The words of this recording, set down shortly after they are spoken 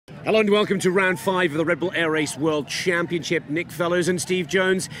Hello and welcome to round 5 of the Red Bull Air Race World Championship. Nick Fellows and Steve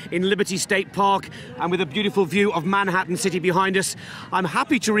Jones in Liberty State Park, and with a beautiful view of Manhattan City behind us. I'm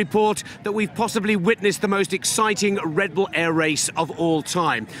happy to report that we've possibly witnessed the most exciting Red Bull Air Race of all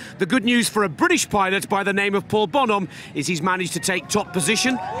time. The good news for a British pilot by the name of Paul Bonhomme is he's managed to take top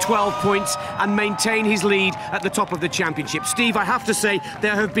position, 12 points, and maintain his lead at the top of the championship. Steve, I have to say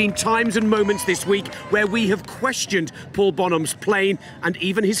there have been times and moments this week where we have questioned Paul Bonhamme's plane and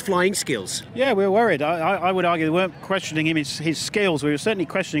even his flying skills. Yeah, we were worried. I would argue we weren't questioning him his skills. We were certainly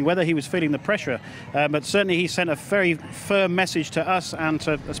questioning whether he was feeling the pressure. But certainly he sent a very firm message to us and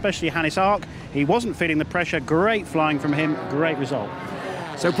to especially Hannes Ark. He wasn't feeling the pressure. Great flying from him. Great result.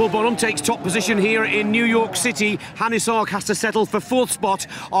 So Paul Bonhomme takes top position here in New York City. Hannes Ark has to settle for 4th spot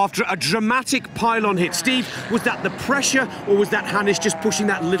after a dramatic pylon hit. Steve, was that the pressure or was that Hannes just pushing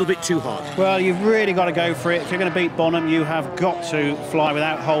that a little bit too hard? Well, you've really got to go for it. If you're going to beat Bonhomme, you have got to fly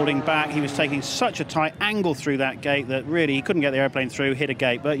without holding back. He was taking such a tight angle through that gate that really he couldn't get the airplane through, hit a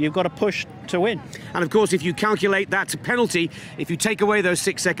gate. But you've got to push to win. And of course, if you calculate that penalty, if you take away those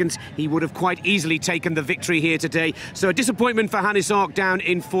 6 seconds, he would have quite easily taken the victory here today. So a disappointment for Hannes Ark down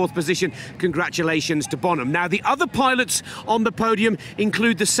in 4th position. Congratulations to Bonhomme. Now, the other pilots on the podium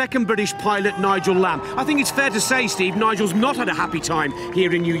include the second British pilot, Nigel Lamb. I think it's fair to say, Steve, Nigel's not had a happy time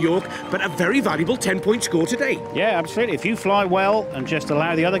here in New York, but a very valuable 10-point score today. Yeah, absolutely. If you fly well and just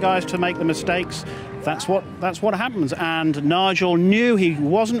allow the other guys to make the mistakes, that's what happens. And Nigel knew he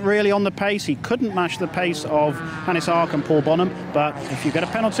wasn't really on the pace. He couldn't match the pace of Hannes Ark and Paul Bonhomme. But if you get a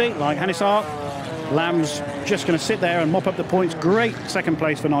penalty like Hannes Ark, Lamb's just going to sit there and mop up the points. Great second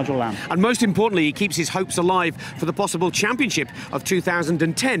place for Nigel Lamb. And most importantly, he keeps his hopes alive for the possible championship of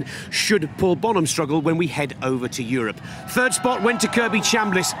 2010, should Paul Bonhomme struggle when we head over to Europe. 3rd spot went to Kirby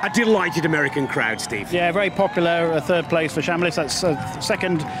Chambliss, a delighted American crowd, Steve. Yeah, very popular, 3rd place for Chambliss. That's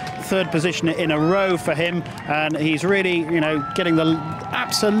third position in a row for him. And he's really, getting the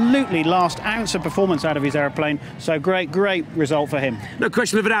absolutely last ounce of performance out of his airplane. So great result for him. No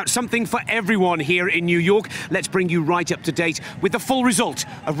question of a doubt, something for everyone here in New York. Let's bring you right up to date with the full result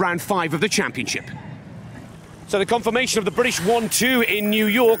of round 5 of the championship. So the confirmation of the British 1-2 in New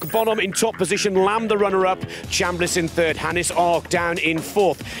York. Bonhomme in top position, Lamb the runner-up, Chambliss in 3rd, Hannes Ark down in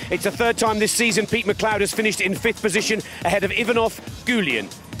 4th. It's the 3rd time this season Pete McLeod has finished in 5th position, ahead of Ivanov, Goulian,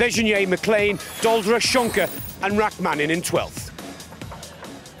 Desjanier, McLean, Doldra, Schonker and Rachmanin in 12th.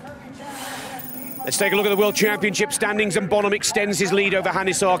 Let's take a look at the World Championship standings, and Bonhomme extends his lead over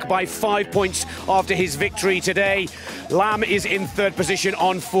Hannes Ark by 5 points after his victory today. Lamb is in 3rd position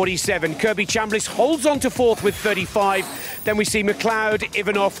on 47. Kirby Chambliss holds on to 4th with 35. Then we see McLeod,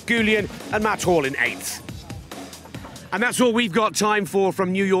 Ivanov, Goulian and Matt Hall in 8th. And that's all we've got time for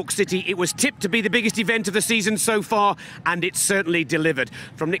from New York City. It was tipped to be the biggest event of the season so far, and it certainly delivered.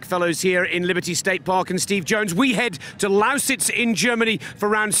 From Nick Fellows here in Liberty State Park and Steve Jones, we head to Lausitz in Germany for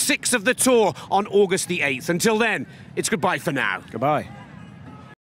round 6 of the Tour on August the 8th. Until then, it's goodbye for now. Goodbye.